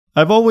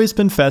I've always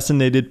been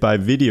fascinated by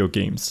video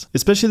games,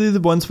 especially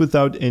the ones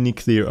without any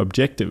clear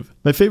objective.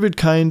 My favorite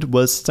kind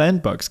was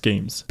sandbox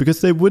games,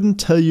 because they wouldn't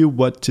tell you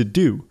what to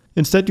do.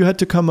 Instead, you had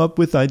to come up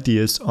with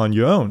ideas on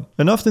your own.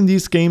 And often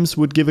these games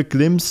would give a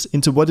glimpse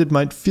into what it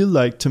might feel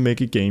like to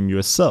make a game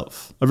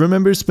yourself. I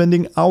remember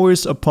spending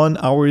hours upon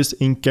hours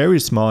in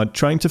Garry's Mod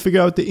trying to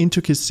figure out the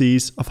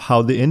intricacies of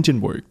how the engine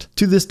worked.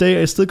 To this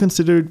day, I still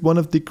consider it one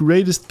of the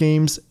greatest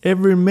games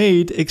ever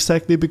made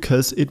exactly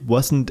because it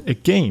wasn't a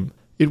game.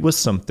 It was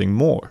something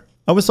more.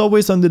 I was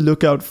always on the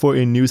lookout for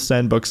a new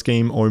sandbox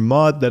game or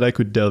mod that I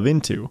could delve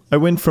into. I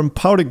went from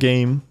Powder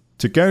Game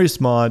to Garry's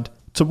Mod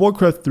to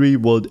Warcraft 3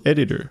 World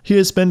Editor.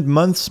 Here I spent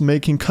months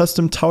making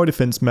custom tower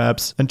defense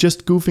maps and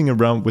just goofing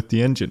around with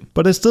the engine.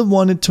 But I still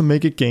wanted to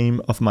make a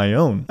game of my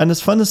own. And as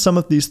fun as some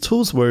of these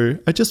tools were,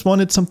 I just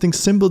wanted something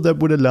simple that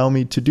would allow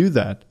me to do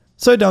that.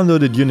 So I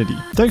downloaded Unity.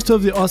 Thanks to all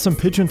the awesome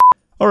patrons.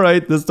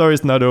 Alright, the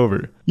story's not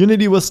over.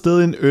 Unity was still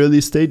in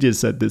early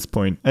stages at this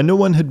point, and no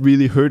one had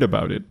really heard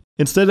about it.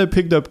 Instead I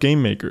picked up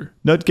Game Maker.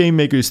 Not Game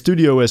Maker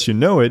Studio as you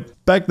know it.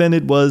 Back then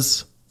it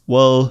was,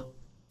 well,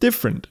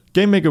 different.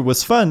 Game Maker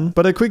was fun,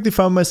 but I quickly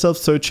found myself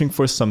searching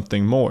for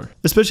something more.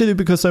 Especially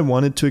because I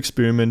wanted to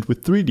experiment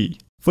with 3D.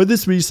 For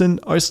this reason,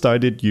 I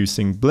started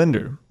using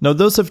Blender. Now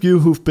those of you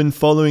who've been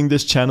following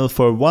this channel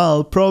for a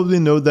while probably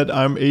know that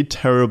I'm a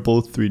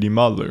terrible 3D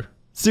modeler.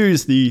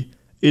 Seriously,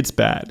 it's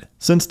bad.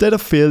 So instead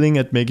of failing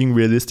at making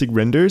realistic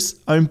renders,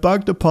 I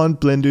embarked upon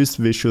Blender's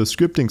visual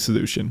scripting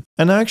solution.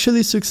 And I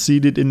actually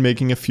succeeded in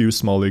making a few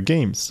smaller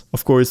games.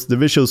 Of course, the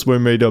visuals were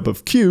made up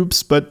of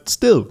cubes, but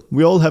still,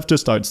 we all have to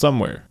start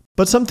somewhere.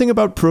 But something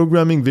about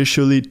programming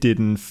visually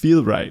didn't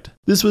feel right.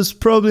 This was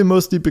probably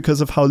mostly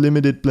because of how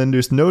limited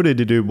Blender's node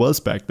editor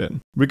was back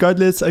then.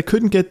 Regardless, I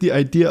couldn't get the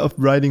idea of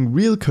writing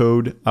real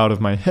code out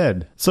of my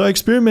head. So I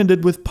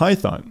experimented with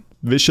Python,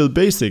 Visual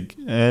Basic,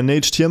 and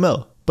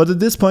HTML. But at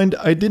this point,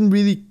 I didn't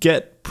really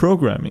get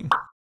programming.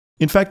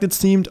 In fact, it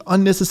seemed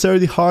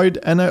unnecessarily hard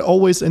and I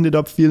always ended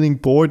up feeling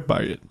bored by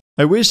it.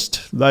 I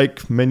wished,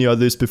 like many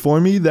others before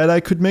me, that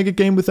I could make a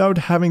game without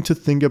having to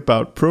think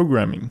about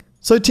programming.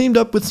 So I teamed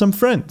up with some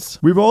friends.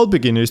 We were all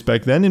beginners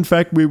back then, in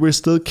fact we were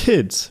still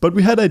kids, but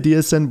we had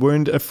ideas and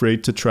weren't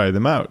afraid to try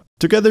them out.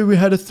 Together we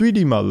had a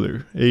 3D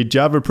modeler, a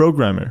Java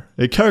programmer,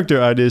 a character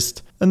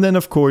artist, and then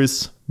of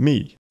course,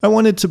 me. I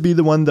wanted to be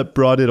the one that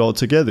brought it all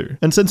together,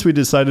 and since we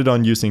decided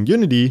on using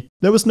Unity,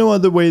 there was no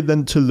other way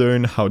than to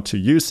learn how to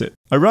use it.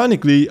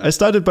 Ironically, I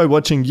started by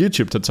watching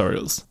YouTube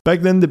tutorials. Back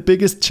then the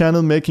biggest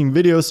channel making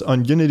videos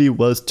on Unity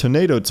was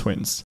Tornado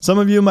Twins. Some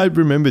of you might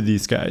remember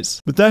these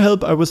guys. With their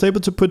help I was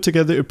able to put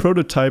together a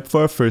prototype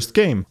for our first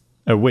game,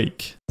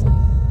 Awake.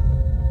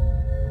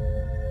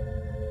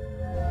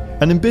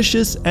 An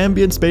ambitious,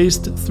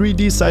 ambience-based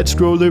 3D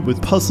side-scroller with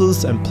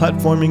puzzles and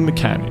platforming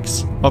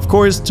mechanics. Of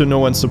course, to no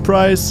one's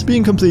surprise,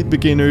 being complete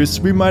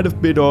beginners, we might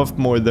have bit off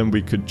more than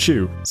we could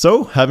chew.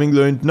 So, having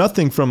learned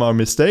nothing from our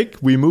mistake,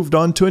 we moved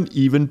on to an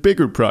even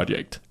bigger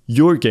project.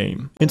 Your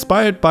Game.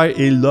 Inspired by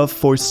a love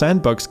for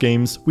sandbox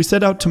games, we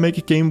set out to make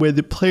a game where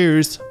the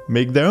players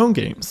make their own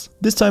games.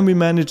 This time we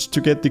managed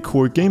to get the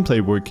core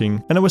gameplay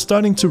working, and I was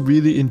starting to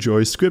really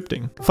enjoy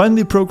scripting.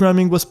 Finally,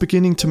 programming was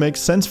beginning to make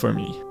sense for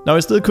me. Now I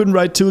still couldn't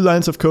write 2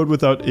 lines of code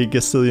without a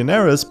gazillion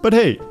errors, but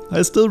hey,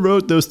 I still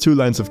wrote those 2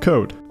 lines of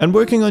code. And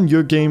working on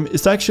Your Game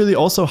is actually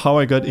also how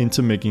I got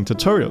into making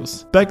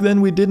tutorials. Back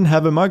then we didn't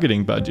have a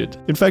marketing budget.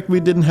 In fact, we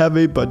didn't have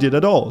a budget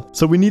at all.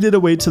 So we needed a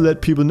way to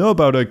let people know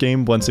about our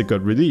game once it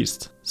got released.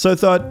 So I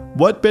thought,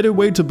 what better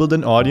way to build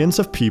an audience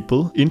of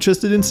people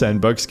interested in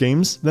sandbox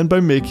games than by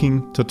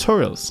making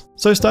tutorials?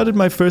 So I started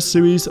my first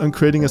series on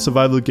creating a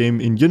survival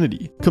game in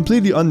Unity,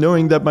 completely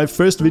unknowing that my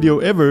first video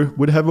ever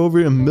would have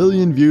over 1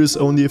 million views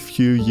only a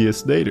few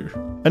years later.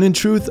 And in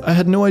truth, I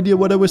had no idea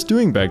what I was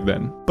doing back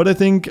then. But I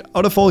think,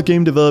 out of all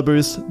game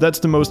developers, that's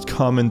the most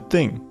common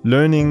thing,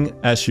 learning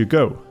as you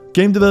go.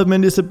 Game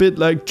development is a bit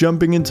like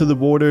jumping into the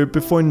water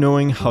before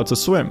knowing how to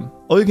swim.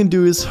 All you can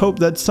do is hope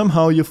that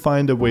somehow you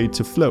find a way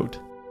to float.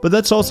 But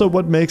that's also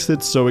what makes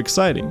it so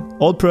exciting.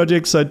 All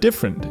projects are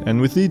different, and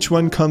with each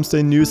one comes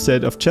a new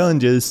set of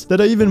challenges that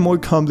are even more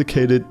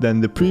complicated than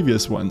the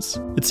previous ones.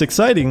 It's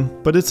exciting,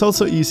 but it's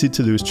also easy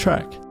to lose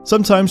track.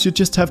 Sometimes you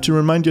just have to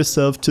remind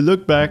yourself to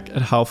look back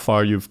at how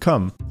far you've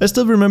come. I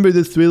still remember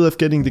the thrill of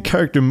getting the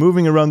character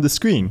moving around the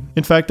screen.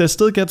 In fact, I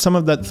still get some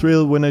of that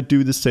thrill when I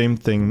do the same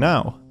thing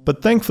now.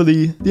 But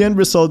thankfully, the end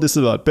result is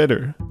a lot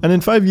better. And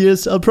in 5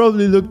 years, I'll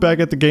probably look back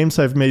at the games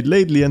I've made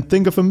lately and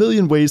think of 1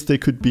 million ways they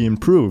could be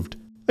improved.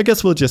 I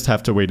guess we'll just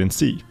have to wait and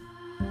see.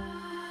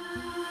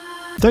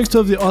 Thanks to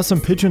all the awesome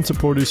Patreon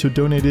supporters who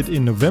donated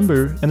in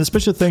November, and a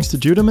special thanks to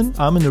Judaman,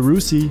 Armin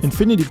Narusi,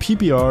 Infinity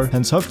PPR,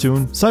 Hans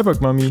Hoftun,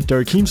 Cyborg Mummy,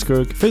 Derek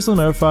Heemskirk, Faisal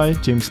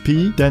Marify, James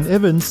P, Dan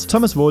Evans,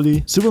 Thomas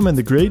Woolley, Superman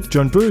the Great,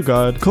 John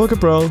Beauregard, Cole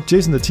Cabral,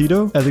 Jason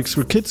Latito, Alex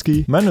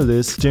Rokitsky,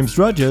 Manolis, James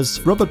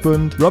Rogers, Robert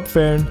Bund, Rob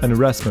Farn, and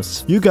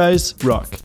Erasmus. You guys rock!